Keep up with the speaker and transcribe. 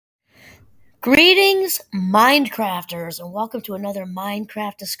Greetings, Mindcrafters, and welcome to another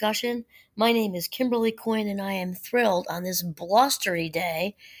Minecraft discussion. My name is Kimberly Coyne, and I am thrilled on this blustery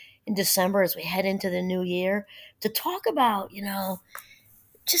day in December as we head into the new year to talk about,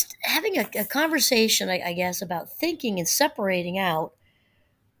 just having a conversation, I guess, about thinking and separating out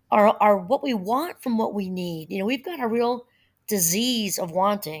our what we want from what we need. We've got a real disease of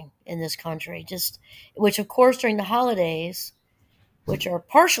wanting in this country, just which, of course, during the holidays which are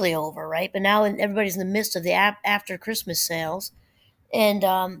partially over, right? But now everybody's in the midst of the after Christmas sales, and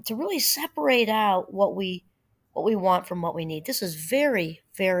to really separate out what we want from what we need. This is very,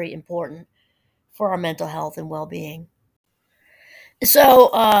 very important for our mental health and well being.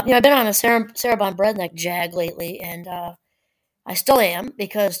 So, I've been on a Sarah Von Bredneck jag lately, and I still am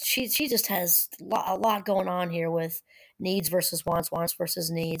because she just has a lot going on here with needs versus wants, wants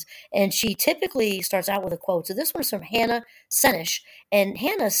versus needs, and she typically starts out with a quote. So this one's from Hannah Senish, and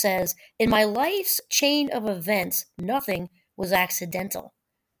Hannah says, "In my life's chain of events, nothing was accidental.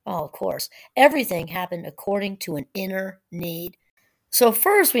 Oh, of course, everything happened according to an inner need." So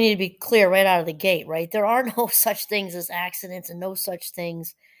first, we need to be clear right out of the gate, right? There are no such things as accidents and no such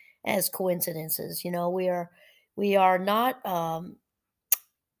things as coincidences. We are not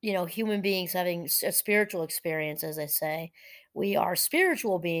human beings having a spiritual experience, as I say. We are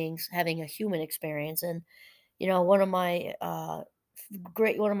spiritual beings having a human experience. And, one of my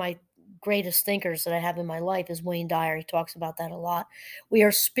greatest thinkers that I have in my life is Wayne Dyer. He talks about that a lot. We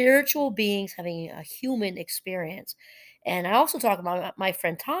are spiritual beings having a human experience. And I also talk about my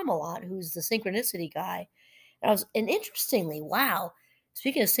friend Tom a lot, who's the synchronicity guy. And interestingly, wow,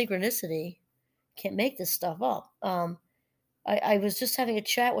 speaking of synchronicity, can't make this stuff up. I was just having a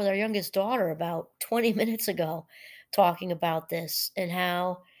chat with our youngest daughter about 20 minutes ago, talking about this and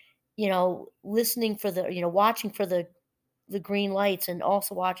how, listening for watching for the green lights and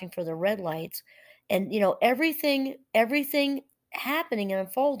also watching for the red lights, and everything happening and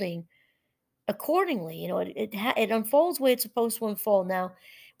unfolding accordingly. It unfolds the way it's supposed to unfold. Now,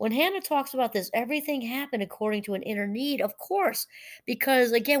 when Hannah talks about this, everything happened according to an inner need, of course,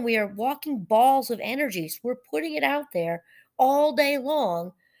 because again, we are walking balls of energies. We're putting it out there all day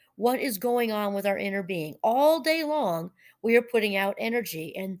long. What is going on with our inner being? All day long, we are putting out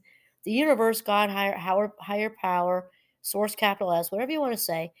energy, and the universe, God, higher power, source, capital S, whatever you want to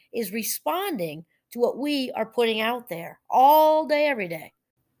say, is responding to what we are putting out there all day, every day.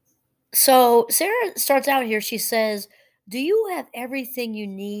 So Sarah starts out here. She says, "Do you have everything you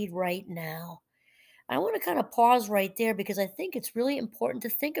need right now?" I want to kind of pause right there because I think it's really important to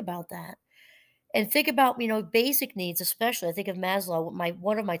think about that and think about, basic needs, especially. I think of Maslow,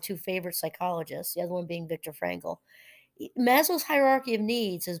 one of my two favorite psychologists, the other one being Viktor Frankl. Maslow's hierarchy of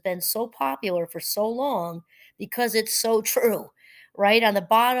needs has been so popular for so long because it's so true, right? On the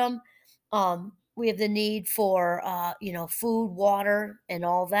bottom, we have the need for, food, water, and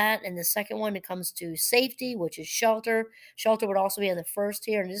all that. And the second one, it comes to safety, which is shelter. Shelter would also be on the first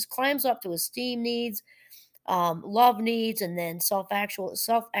here, and it just climbs up to esteem needs, love needs, and then self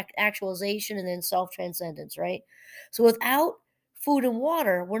actualization, and then self transcendence, right? So without food and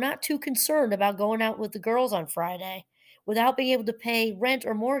water, we're not too concerned about going out with the girls on Friday. Without being able to pay rent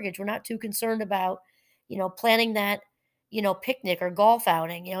or mortgage, we're not too concerned about, planning that, picnic or golf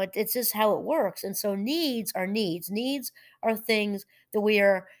outing. It's just how it works. And so needs are needs. Needs are things that we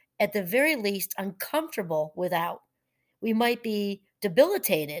are at the very least uncomfortable without. We might be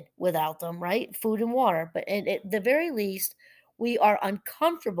debilitated without them, right? Food and water. But at the very least, we are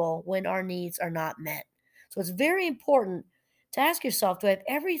uncomfortable when our needs are not met. So it's very important to ask yourself, do I have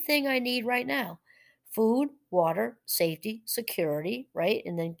everything I need right now? Food, water, safety, security, right?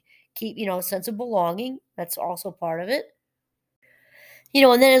 And then keep, a sense of belonging. That's also part of it.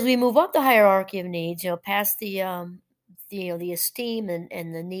 And then as we move up the hierarchy of needs, past the esteem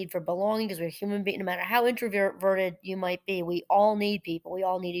and the need for belonging, because we're human beings. No matter how introverted you might be, we all need people. We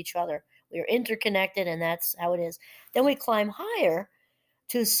all need each other. We are interconnected, and that's how it is. Then we climb higher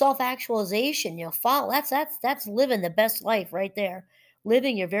to self-actualization. Follow that's living the best life right there.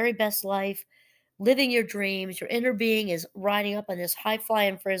 Living your very best life, living your dreams. Your inner being is riding up on this high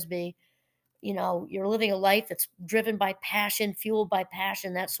flying frisbee. You're living a life that's driven by passion, fueled by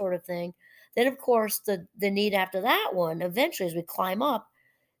passion, that sort of thing. Then, of course, the need after that one, eventually, as we climb up,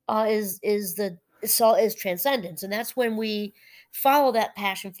 is transcendence, and that's when we follow that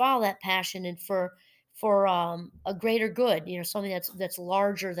passion, and for a greater good, something that's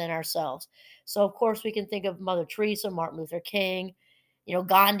larger than ourselves. So, of course, we can think of Mother Teresa, Martin Luther King,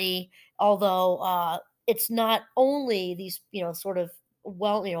 Gandhi. Although it's not only these, sort of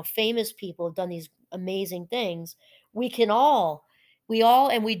famous people have done these amazing things. We can all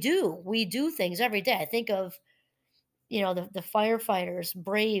we do things every day. I think of, the firefighters,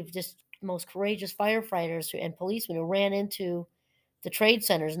 brave, just most courageous firefighters and policemen who ran into the trade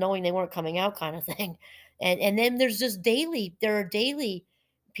centers knowing they weren't coming out kind of thing. And then there are daily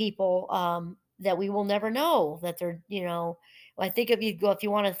people that we will never know that I think if you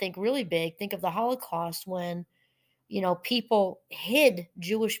want to think really big, think of the Holocaust when, people hid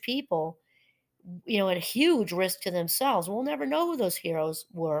Jewish people, at a huge risk to themselves. We'll never know who those heroes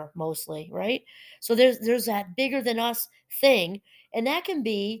were mostly, right? So there's that bigger than us thing, and that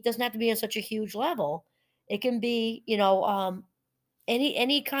doesn't have to be on such a huge level. It can be,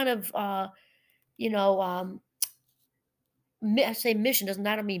 any kind of you know I say mission does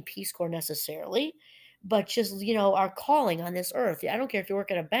not mean Peace Corps necessarily, but just our calling on this earth. I don't care if you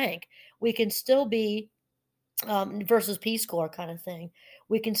work at a bank, we can still be versus Peace Corps kind of thing.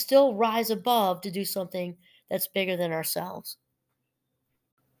 We can still rise above to do something that's bigger than ourselves.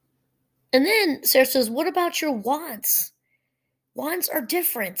 And then Sarah says, "What about your wants? Wants are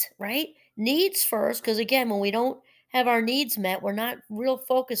different, right? Needs first, because again, when we don't have our needs met, we're not real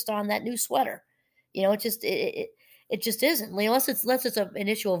focused on that new sweater. It just isn't. Unless it's an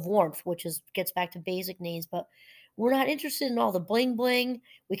issue of warmth, which is gets back to basic needs. But we're not interested in all the bling bling.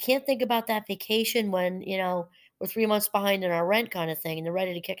 We can't think about that vacation when we're 3 months behind in our rent kind of thing, and they're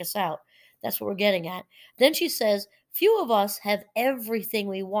ready to kick us out. That's what we're getting at. Then she says, few of us have everything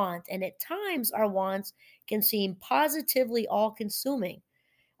we want, and at times our wants can seem positively all consuming.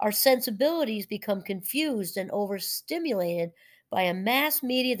 Our sensibilities become confused and overstimulated by a mass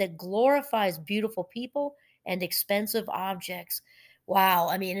media that glorifies beautiful people and expensive objects. Wow.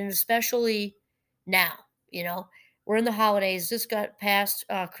 I mean, and especially now, you know, we're in the holidays. Just got past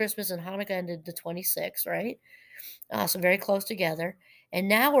Christmas and Hanukkah ended the 26th, right? So very close together. And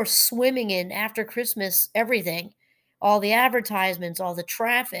now we're swimming in after Christmas everything, all the advertisements, all the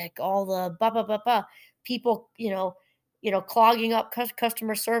traffic, all the blah blah blah blah. People, clogging up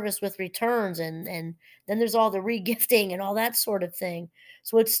customer service with returns, and then there's all the regifting and all that sort of thing.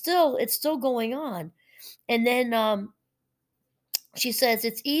 So it's still going on. And then she says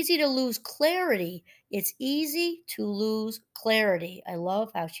it's easy to lose clarity. It's easy to lose clarity. I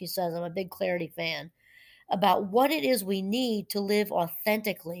love how she says, I'm a big clarity fan about what it is we need to live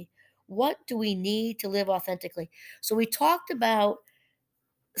authentically. What do we need to live authentically? So we talked about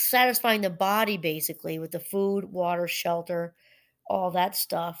satisfying the body basically with the food, water, shelter, all that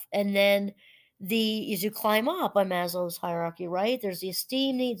stuff. And then as you climb up on Maslow's hierarchy, right? There's the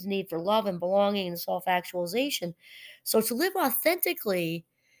esteem needs, need for love and belonging and self-actualization. So to live authentically,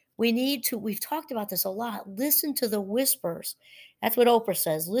 we've talked about this a lot. Listen to the whispers. That's what Oprah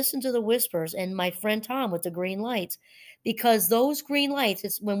says. Listen to the whispers. And my friend Tom with the green lights, because those green lights,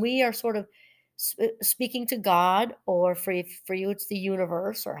 it's when we are sort of speaking to God, or for you, it's the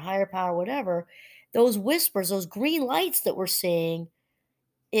universe or higher power, whatever. Those whispers, those green lights that we're seeing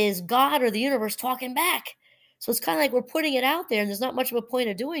is God or the universe talking back. So it's kind of like we're putting it out there, and there's not much of a point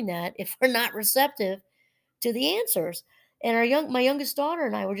of doing that if we're not receptive to the answers. And my youngest daughter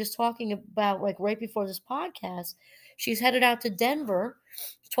and I were just talking about, like, right before this podcast, she's headed out to Denver.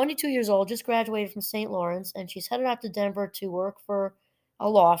 She's 22 years old, just graduated from St. Lawrence, and she's headed out to Denver to work for a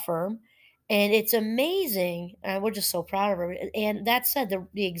law firm. And it's amazing. And we're just so proud of her. And that said,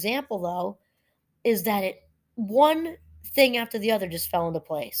 the example though is that one thing after the other just fell into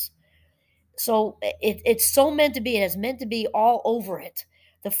place. So it's so meant to be. It is meant to be all over it.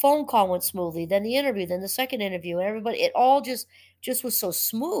 The phone call went smoothly, then the interview, then the second interview, and everybody. It all just was so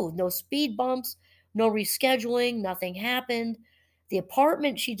smooth. No speed bumps, no rescheduling, nothing happened. The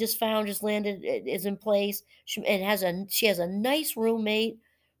apartment she just found just landed is in place. She has a nice roommate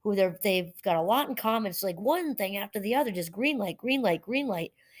who they've got a lot in common. It's like one thing after the other, just green light, green light, green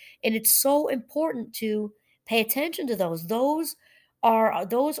light, and it's so important to pay attention to those. Those are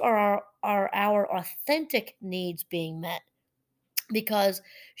our authentic needs being met, because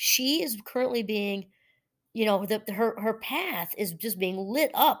she is currently being, her path is just being lit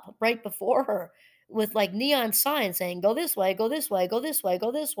up right before her with like neon signs saying, go this way, go this way, go this way,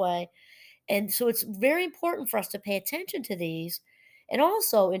 go this way. And so it's very important for us to pay attention to these. And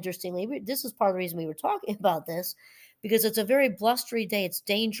also, interestingly, this is part of the reason we were talking about this, because it's a very blustery day. It's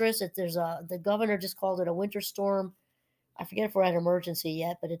dangerous. The governor just called it a winter storm. I forget if we're at emergency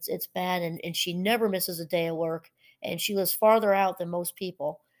yet, but it's bad, and she never misses a day of work, and she lives farther out than most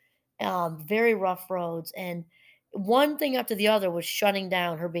people. Very rough roads, and one thing after the other was shutting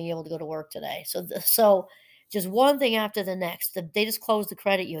down her being able to go to work today. So just one thing after the next. They just closed the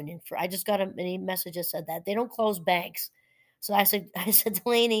credit union. I just got a message that said that they don't close banks. So I said,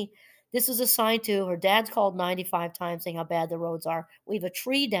 Delaney, This is a sign too. Her dad's called 95 times saying how bad the roads are. We have a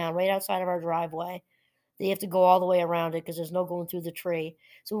tree down right outside of our driveway. They have to go all the way around it because there's no going through the tree.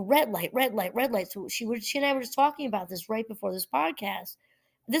 So red light, red light, red light. So she and I were just talking about this right before this podcast.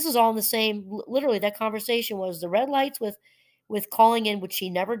 This is all in the same. Literally, that conversation was the red lights with calling in, which she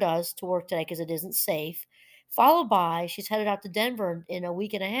never does to work today because it isn't safe. Followed by she's headed out to Denver in a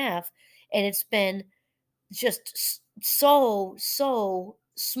week and a half, and it's been just so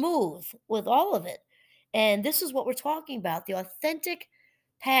smooth with all of it. And this is what we're talking about. The authentic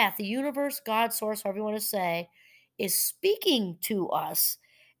path, the universe, God, source, however you want to say, is speaking to us.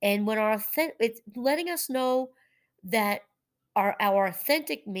 And when it's letting us know that our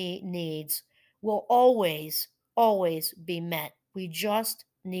authentic needs will always be met. We just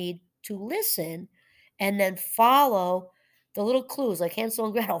need to listen and then follow the little clues like Hansel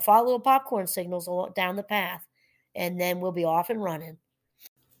and Gretel, follow little popcorn signals down the path, and then we'll be off and running.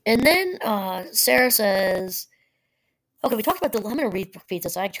 And then Sarah says, okay, we talked about I'm going to repeat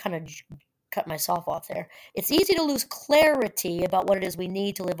this. I kind of cut myself off there. It's easy to lose clarity about what it is we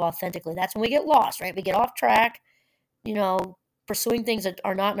need to live authentically. That's when we get lost, right? We get off track, pursuing things that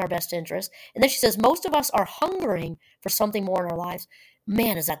are not in our best interest. And then she says, most of us are hungering for something more in our lives.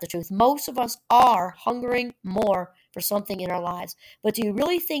 Man, is that the truth? Most of us are hungering more for something in our lives. But do you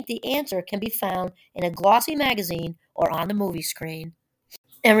really think the answer can be found in a glossy magazine or on the movie screen?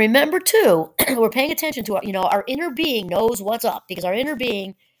 And remember, too, we're paying attention to our inner being knows what's up because our inner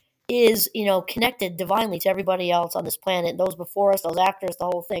being is, connected divinely to everybody else on this planet, those before us, those after us, the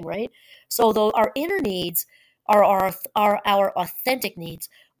whole thing, right? So though our inner needs are our authentic needs.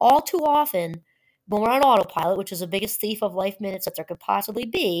 All too often, when we're on autopilot, which is the biggest thief of life minutes that there could possibly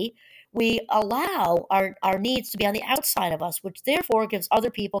be, we allow our needs to be on the outside of us, which therefore gives other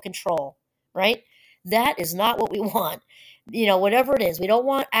people control, right? That is not what we want. Whatever it is, we don't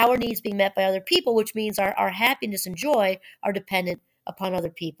want our needs being met by other people, which means our happiness and joy are dependent upon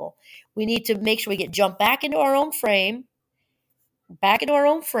other people. We need to make sure we jump back into our own frame,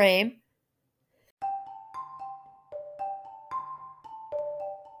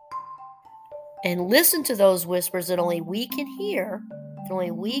 and listen to those whispers that only we can hear,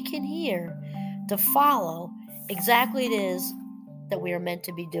 to follow exactly it is that we are meant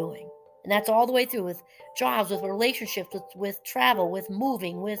to be doing. And that's all the way through with jobs, with relationships, with travel, with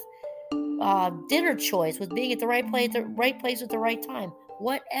moving, with dinner choice, with being at the right place at the right time.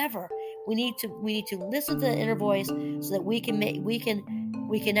 Whatever. We need to listen to the inner voice so that we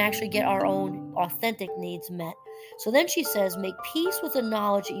can actually get our own authentic needs met. So then she says, make peace with the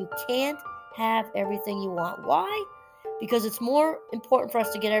knowledge that you can't have everything you want. Why? Because it's more important for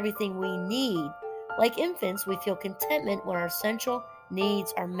us to get everything we need. Like infants, we feel contentment when our essential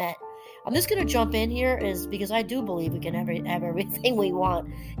needs are met. I'm just going to jump in here because I do believe we can have everything we want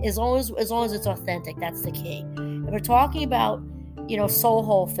as long as it's authentic. That's the key. If we're talking about, soul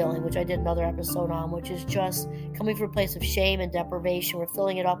hole filling, which I did another episode on, which is just coming from a place of shame and deprivation. We're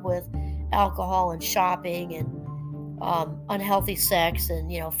filling it up with alcohol and shopping and unhealthy sex,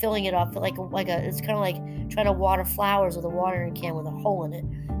 and filling it up like it's kind of like trying to water flowers with a watering can with a hole in it.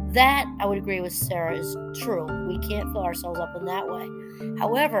 That, I would agree with Sarah, is true. We can't fill ourselves up in that way.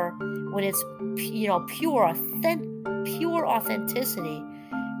 However, when it's pure authenticity,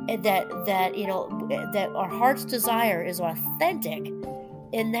 and that our heart's desire is authentic,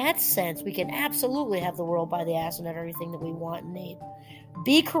 in that sense, we can absolutely have the world by the ass and have everything that we want and need.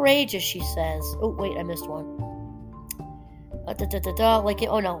 Be courageous, she says. Oh, wait, I missed one.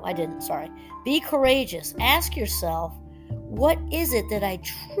 Oh no, I didn't. Sorry. Be courageous. Ask yourself, what is it that I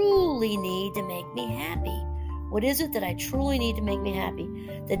truly need to make me happy? What is it that I truly need to make me happy?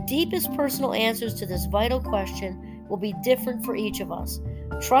 The deepest personal answers to this vital question will be different for each of us.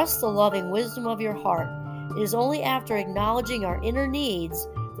 Trust the loving wisdom of your heart. It is only after acknowledging our inner needs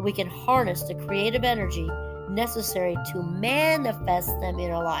that we can harness the creative energy necessary to manifest them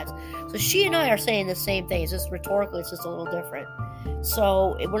in our lives. So she and I are saying the same thing. It's just rhetorically, it's just a little different.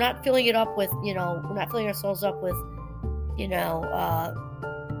 So we're not filling it up with, we're not filling ourselves up with,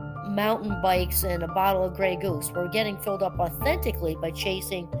 mountain bikes and a bottle of Grey Goose. We're getting filled up authentically by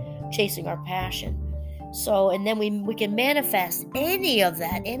chasing our passion. So, and then we can manifest any of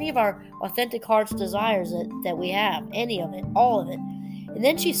that, any of our authentic heart's desires that we have, any of it, all of it. And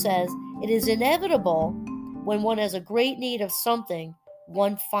then she says, it is inevitable when one has a great need of something,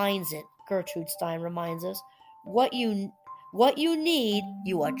 one finds it. Gertrude Stein reminds us, what you need,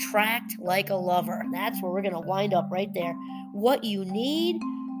 you attract like a lover. That's where we're going to wind up right there. What you need,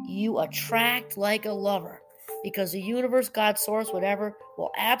 you attract like a lover, because the universe, God, source, whatever,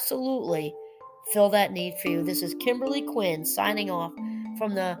 will absolutely fill that need for you. This is Kimberly Quinn signing off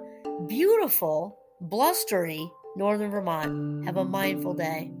from the beautiful, blustery northern Vermont. Have a mindful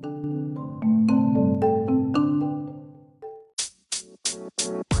day.